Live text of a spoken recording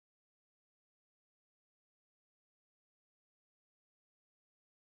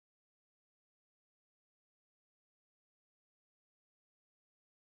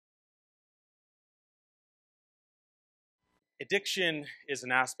Addiction is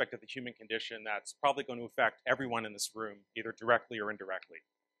an aspect of the human condition that's probably going to affect everyone in this room, either directly or indirectly.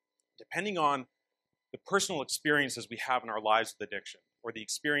 Depending on the personal experiences we have in our lives with addiction, or the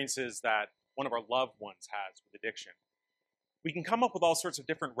experiences that one of our loved ones has with addiction, we can come up with all sorts of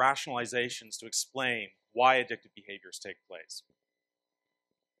different rationalizations to explain why addictive behaviors take place.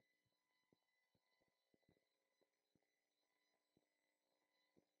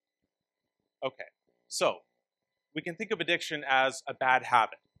 Okay, so we can think of addiction as a bad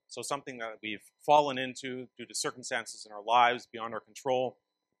habit. So something that we've fallen into due to circumstances in our lives beyond our control.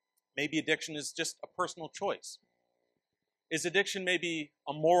 Maybe addiction is just a personal choice. Is addiction maybe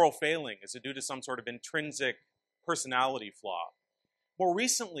a moral failing? Is it due to some sort of intrinsic personality flaw? More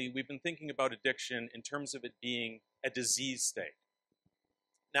recently, we've been thinking about addiction in terms of it being a disease state.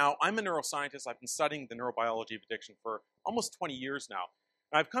 Now, I'm a neuroscientist. I've been studying the neurobiology of addiction for almost 20 years now.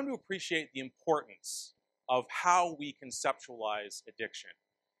 And I've come to appreciate the importance of how we conceptualize addiction,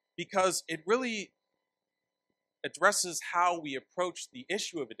 because it really addresses how we approach the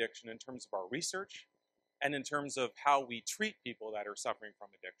issue of addiction in terms of our research and in terms of how we treat people that are suffering from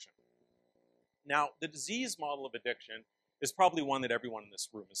addiction. Now, the disease model of addiction is probably one that everyone in this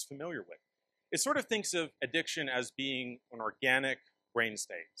room is familiar with. It sort of thinks of addiction as being an organic brain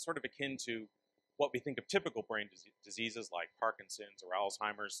state, sort of akin to what we think of typical brain diseases like Parkinson's or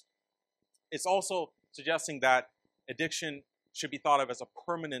Alzheimer's. It's also suggesting that addiction should be thought of as a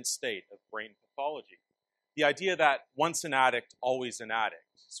permanent state of brain pathology. The idea that once an addict, always an addict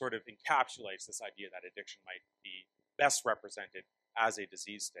sort of encapsulates this idea that addiction might be best represented as a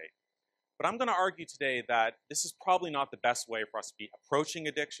disease state. But I'm going to argue today that this is probably not the best way for us to be approaching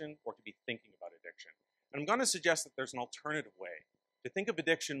addiction or to be thinking about addiction. And I'm going to suggest that there's an alternative way to think of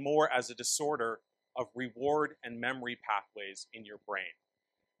addiction more as a disorder of reward and memory pathways in your brain.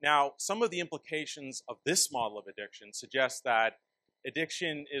 Now, some of the implications of this model of addiction suggest that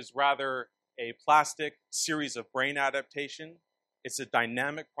addiction is rather a plastic series of brain adaptation. It's a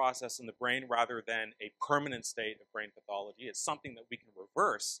dynamic process in the brain rather than a permanent state of brain pathology. It's something that we can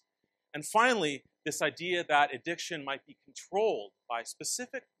reverse. And finally, this idea that addiction might be controlled by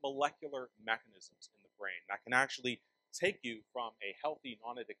specific molecular mechanisms in the brain that can actually take you from a healthy,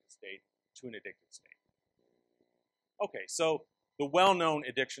 non-addicted state to an addicted state. Okay, so the well-known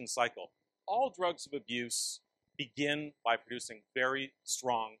addiction cycle. All drugs of abuse begin by producing very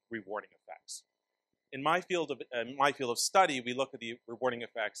strong rewarding effects. In my field of study, we look at the rewarding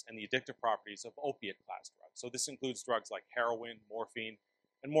effects and the addictive properties of opiate class drugs. So this includes drugs like heroin, morphine,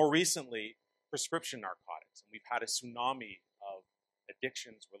 and more recently, prescription narcotics. And we've had a tsunami of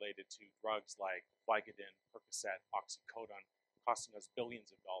addictions related to drugs like Vicodin, Percocet, oxycodone, costing us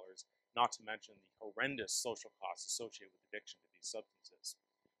billions of dollars, not to mention the horrendous social costs associated with addiction to these substances.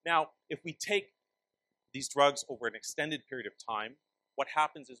 Now, if we take these drugs over an extended period of time, what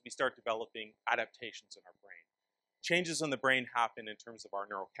happens is we start developing adaptations in our brain. Changes in the brain happen in terms of our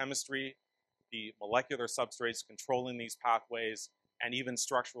neurochemistry, the molecular substrates controlling these pathways, and even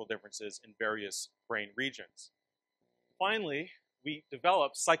structural differences in various brain regions. Finally, we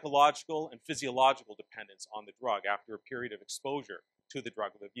develop psychological and physiological dependence on the drug after a period of exposure to the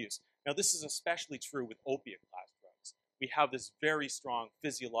drug of abuse. Now, this is especially true with opiate class drugs. We have this very strong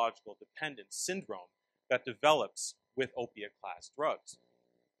physiological dependence syndrome that develops with opiate class drugs.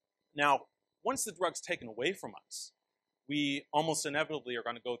 Now, once the drug's taken away from us, we almost inevitably are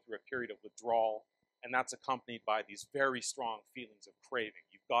going to go through a period of withdrawal, and that's accompanied by these very strong feelings of craving.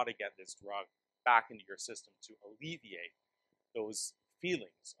 You've got to get this drug back into your system to alleviate those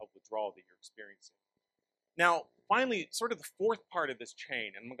feelings of withdrawal that you're experiencing. Now, finally, sort of the fourth part of this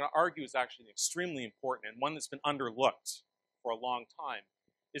chain, and I'm going to argue is actually extremely important and one that's been underlooked for a long time,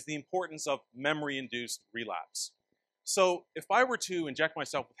 is the importance of memory-induced relapse. So if I were to inject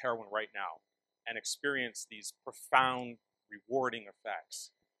myself with heroin right now and experience these profound, rewarding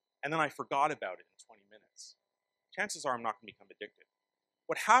effects, and then I forgot about it in 20 minutes, chances are I'm not going to become addicted.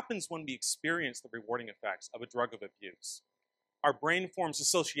 What happens when we experience the rewarding effects of a drug of abuse? Our brain forms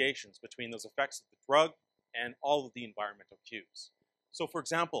associations between those effects of the drug and all of the environmental cues. So for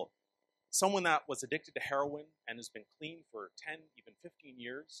example, someone that was addicted to heroin and has been clean for 10, even 15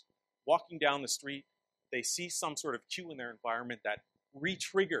 years, walking down the street, they see some sort of cue in their environment that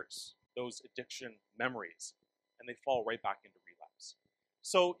re-triggers those addiction memories, and they fall right back into relapse.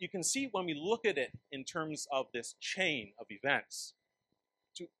 So you can see when we look at it in terms of this chain of events,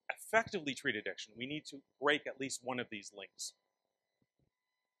 to effectively treat addiction, we need to break at least one of these links.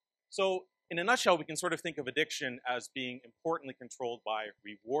 So in a nutshell, we can sort of think of addiction as being importantly controlled by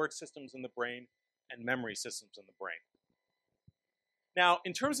reward systems in the brain and memory systems in the brain. Now,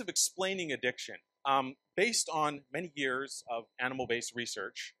 in terms of explaining addiction, based on many years of animal-based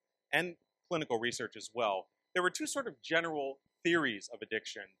research and clinical research as well, there were two sort of general theories of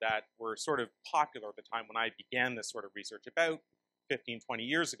addiction that were sort of popular at the time when I began this sort of research about 15, 20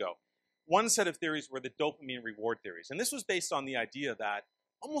 years ago. One set of theories were the dopamine reward theories, and this was based on the idea that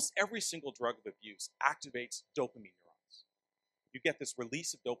almost every single drug of abuse activates dopamine neurons. You get this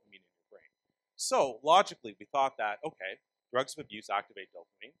release of dopamine in your brain. So logically, we thought that, okay, drugs of abuse activate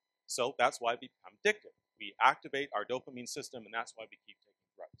dopamine, so that's why we become addicted. We activate our dopamine system, and that's why we keep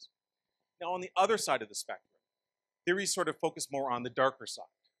taking drugs. Now, on the other side of the spectrum, theories sort of focus more on the darker side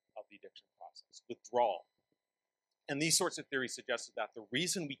of the addiction process, withdrawal. And these sorts of theories suggested that the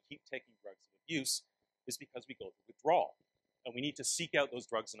reason we keep taking drugs of abuse is because we go through withdrawal. And we need to seek out those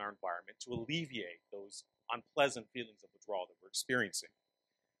drugs in our environment to alleviate those unpleasant feelings of withdrawal that we're experiencing.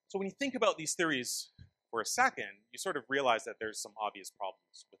 So when you think about these theories for a second, you sort of realize that there's some obvious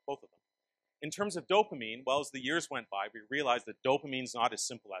problems with both of them. In terms of dopamine, well, as the years went by, we realized that dopamine's not as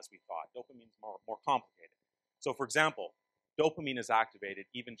simple as we thought. Dopamine's more complicated. So for example, dopamine is activated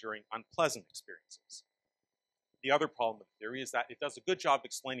even during unpleasant experiences. The other problem with the theory is that it does a good job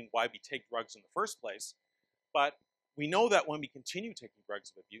explaining why we take drugs in the first place, but we know that when we continue taking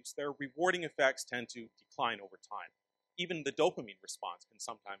drugs of abuse, their rewarding effects tend to decline over time. Even the dopamine response can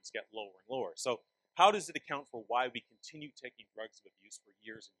sometimes get lower and lower. So how does it account for why we continue taking drugs of abuse for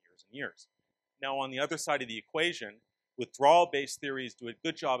years and years and years? Now, on the other side of the equation, withdrawal-based theories do a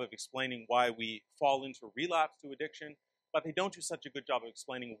good job of explaining why we fall into relapse to addiction, but they don't do such a good job of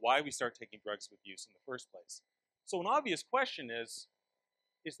explaining why we start taking drugs of abuse in the first place. So an obvious question is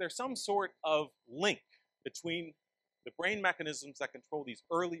there some sort of link between the brain mechanisms that control these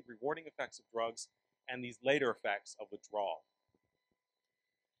early rewarding effects of drugs and these later effects of withdrawal?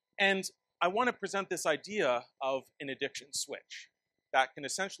 And I want to present this idea of an addiction switch that can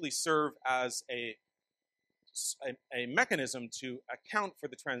essentially serve as a mechanism to account for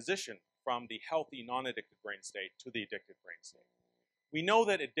the transition from the healthy, non-addicted brain state to the addicted brain state. We know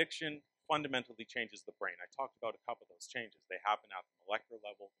that addiction fundamentally changes the brain. I talked about a couple of those changes. They happen at the molecular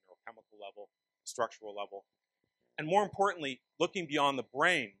level, neurochemical level, structural level. And more importantly, looking beyond the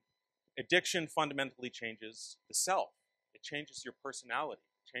brain, addiction fundamentally changes the self. It changes your personality.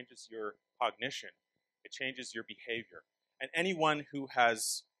 It changes your cognition. It changes your behavior. And anyone who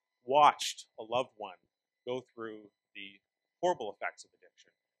has watched a loved one go through the horrible effects of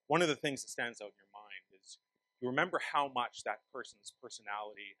addiction, one of the things that stands out in your mind is you remember how much that person's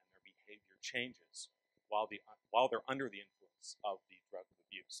personality and their behavior changes while they're under the influence of the drug of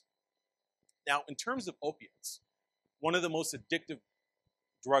abuse. Now, in terms of opiates, one of the most addictive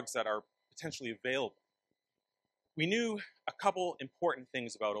drugs that are potentially available, we knew a couple important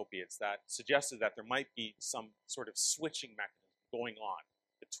things about opiates that suggested that there might be some sort of switching mechanism going on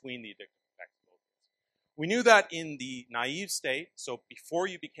between the addictive effects of opiates. We knew that in the naive state, so before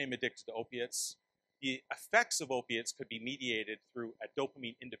you became addicted to opiates, the effects of opiates could be mediated through a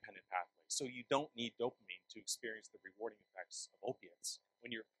dopamine-independent pathway. So you don't need dopamine to experience the rewarding effects of opiates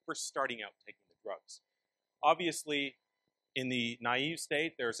when you're first starting out taking the drugs. Obviously, in the naive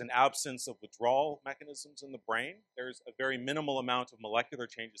state, there's an absence of withdrawal mechanisms in the brain. There's a very minimal amount of molecular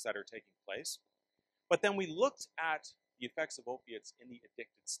changes that are taking place. But then we looked at the effects of opiates in the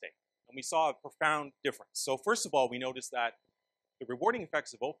addicted state, and we saw a profound difference. So first of all, we noticed that the rewarding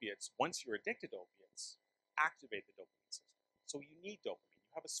effects of opiates, once you're addicted to opiates, activate the dopamine system. So you need dopamine.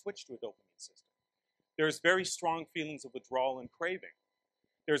 You have a switch to a dopamine system. There's very strong feelings of withdrawal and craving.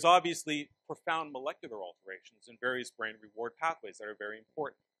 There's obviously profound molecular alterations in various brain reward pathways that are very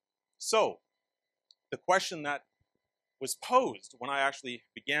important. So the question that was posed when I actually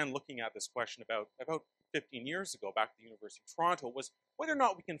began looking at this question about 15 years ago back at the University of Toronto was whether or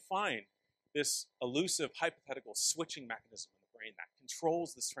not we can find this elusive hypothetical switching mechanism in the brain that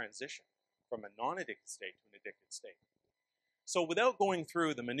controls this transition from a non-addicted state to an addicted state. So without going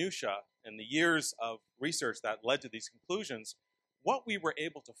through the minutiae and the years of research that led to these conclusions, what we were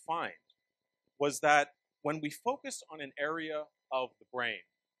able to find was that when we focused on an area of the brain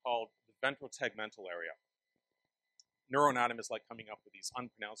called the ventral tegmental area, neuroanatomy is like coming up with these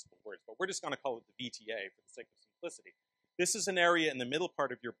unpronounceable words, but we're just going to call it the VTA for the sake of simplicity. This is an area in the middle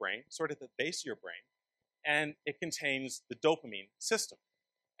part of your brain, sort of at the base of your brain, and it contains the dopamine system.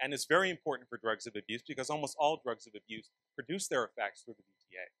 And it's very important for drugs of abuse because almost all drugs of abuse produce their effects through the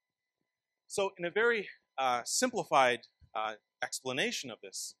VTA. So in a very simplified explanation of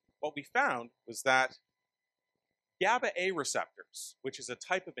this, what we found was that GABA A receptors, which is a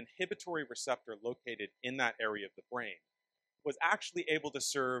type of inhibitory receptor located in that area of the brain, was actually able to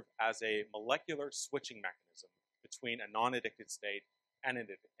serve as a molecular switching mechanism between a non-addicted state and an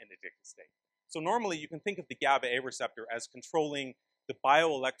addicted state. So normally you can think of the GABA A receptor as controlling the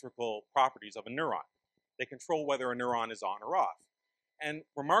bioelectrical properties of a neuron. They control whether a neuron is on or off. And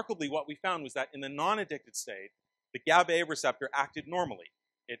remarkably, what we found was that in the non-addicted state, the GABA A receptor acted normally.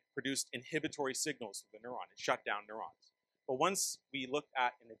 It produced inhibitory signals to the neuron. It shut down neurons. But once we looked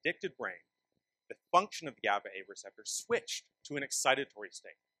at an addicted brain, the function of the GABA A receptor switched to an excitatory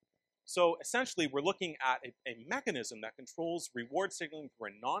state. So essentially, we're looking at a mechanism that controls reward signaling through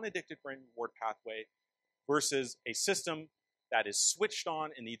a non-addicted brain reward pathway versus a system that is switched on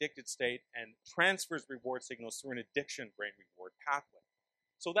in the addicted state and transfers reward signals through an addiction brain reward pathway.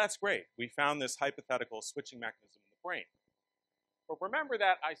 So that's great. We found this hypothetical switching mechanism in the brain. But remember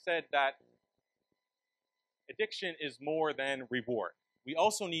that I said that addiction is more than reward. We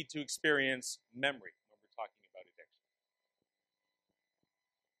also need to experience memory when we're talking about addiction.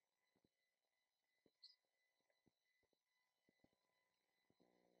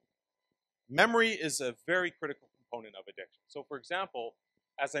 Memory is a very critical component of addiction. So for example,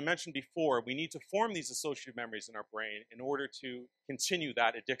 as I mentioned before, we need to form these associative memories in our brain in order to continue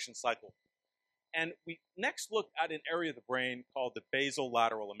that addiction cycle. And we next looked at an area of the brain called the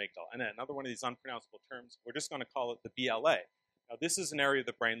basolateral amygdala. And another one of these unpronounceable terms, we're just going to call it the BLA. Now, this is an area of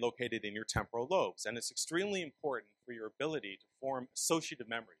the brain located in your temporal lobes, and it's extremely important for your ability to form associative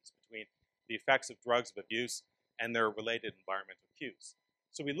memories between the effects of drugs of abuse and their related environmental cues.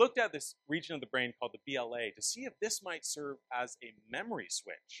 So we looked at this region of the brain called the BLA to see if this might serve as a memory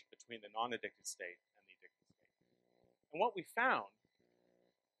switch between the non-addicted state and the addicted state. And what we found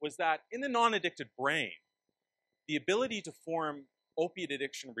was that in the non-addicted brain, the ability to form opiate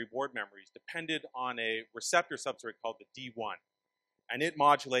addiction reward memories depended on a receptor substrate called the D1. And it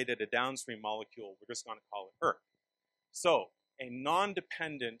modulated a downstream molecule, we're just going to call it ERK. So a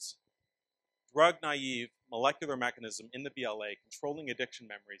non-dependent, drug-naive molecular mechanism in the BLA controlling addiction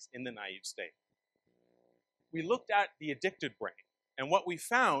memories in the naive state. We looked at the addicted brain, and what we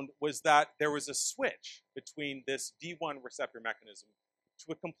found was that there was a switch between this D1 receptor mechanism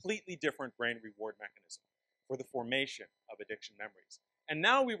to a completely different brain reward mechanism for the formation of addiction memories. And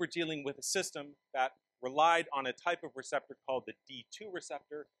now we were dealing with a system that relied on a type of receptor called the D2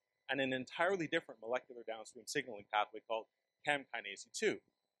 receptor and an entirely different molecular downstream signaling pathway called CAM kinase 2.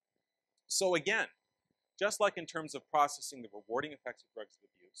 So again, just like in terms of processing the rewarding effects of drugs of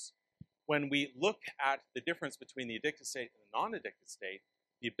abuse, when we look at the difference between the addicted state and the non-addicted state,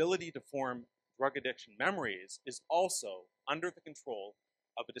 the ability to form drug addiction memories is also under the control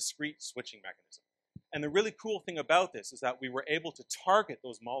of a discrete switching mechanism. And the really cool thing about this is that we were able to target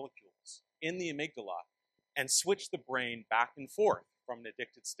those molecules in the amygdala and switch the brain back and forth from an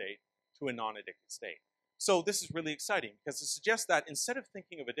addicted state to a non-addicted state. So this is really exciting because it suggests that instead of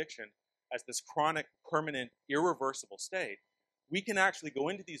thinking of addiction as this chronic, permanent, irreversible state, we can actually go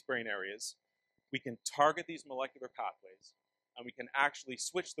into these brain areas, we can target these molecular pathways, and we can actually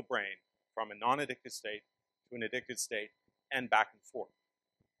switch the brain from a non-addicted state to an addicted state and back and forth.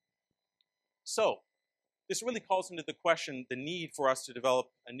 So this really calls into the question the need for us to develop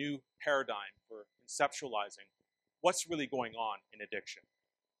a new paradigm for conceptualizing what's really going on in addiction.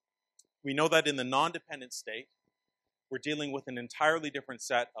 We know that in the non-dependent state, we're dealing with an entirely different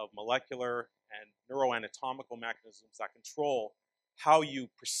set of molecular and neuroanatomical mechanisms that control how you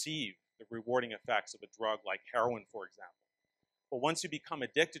perceive the rewarding effects of a drug like heroin, for example. But once you become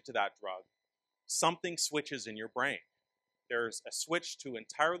addicted to that drug, something switches in your brain. There's a switch to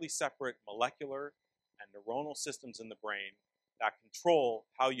entirely separate molecular and neuronal systems in the brain that control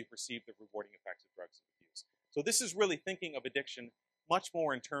how you perceive the rewarding effects of drugs of abuse. So this is really thinking of addiction much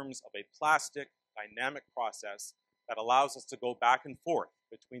more in terms of a plastic, dynamic process that allows us to go back and forth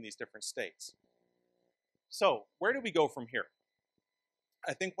between these different states. So where do we go from here?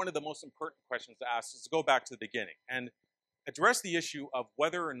 I think one of the most important questions to ask is to go back to the beginning and address the issue of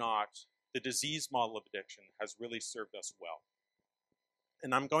whether or not the disease model of addiction has really served us well.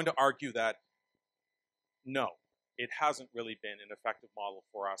 And I'm going to argue that no, it hasn't really been an effective model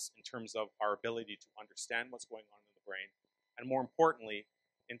for us in terms of our ability to understand what's going on in the brain, and more importantly,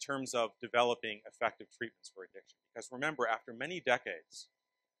 in terms of developing effective treatments for addiction. Because remember, after many decades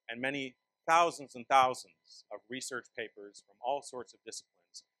and many thousands and thousands of research papers from all sorts of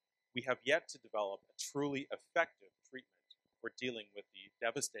disciplines, we have yet to develop a truly effective treatment for dealing with the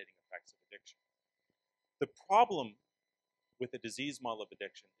devastating effects of addiction. The problem with the disease model of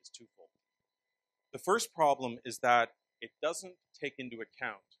addiction is twofold. The first problem is that it doesn't take into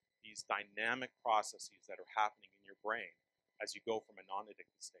account these dynamic processes that are happening in your brain as you go from a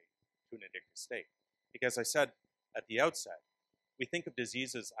non-addicted state to an addicted state. Because I said at the outset, we think of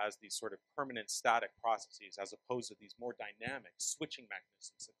diseases as these sort of permanent static processes as opposed to these more dynamic switching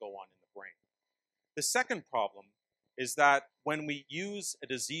mechanisms that go on in the brain. The second problem is that when we use a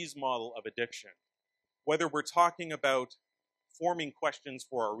disease model of addiction, whether we're talking about forming questions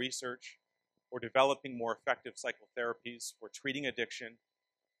for our research or developing more effective psychotherapies for treating addiction,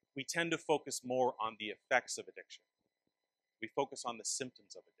 we tend to focus more on the effects of addiction. We focus on the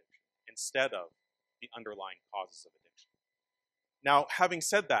symptoms of addiction instead of the underlying causes of addiction. Now, having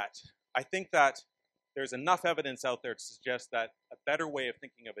said that, I think that there's enough evidence out there to suggest that a better way of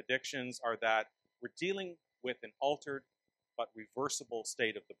thinking of addictions are that we're dealing with an altered but reversible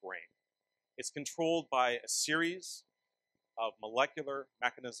state of the brain. It's controlled by a series of molecular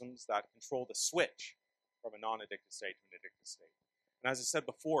mechanisms that control the switch from a non-addictive state to an addictive state. And as I said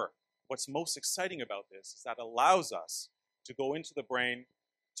before, what's most exciting about this is that it allows us to go into the brain,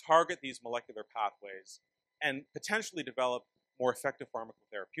 target these molecular pathways, and potentially develop more effective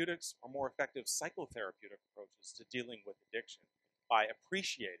pharmacotherapeutics or more effective psychotherapeutic approaches to dealing with addiction by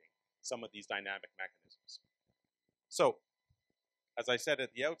appreciating some of these dynamic mechanisms. So, as I said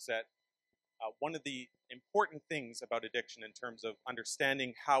at the outset, one of the important things about addiction in terms of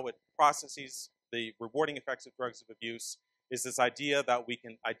understanding how it processes the rewarding effects of drugs of abuse is this idea that we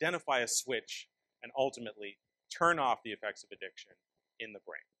can identify a switch and ultimately turn off the effects of addiction in the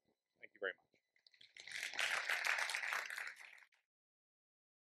brain.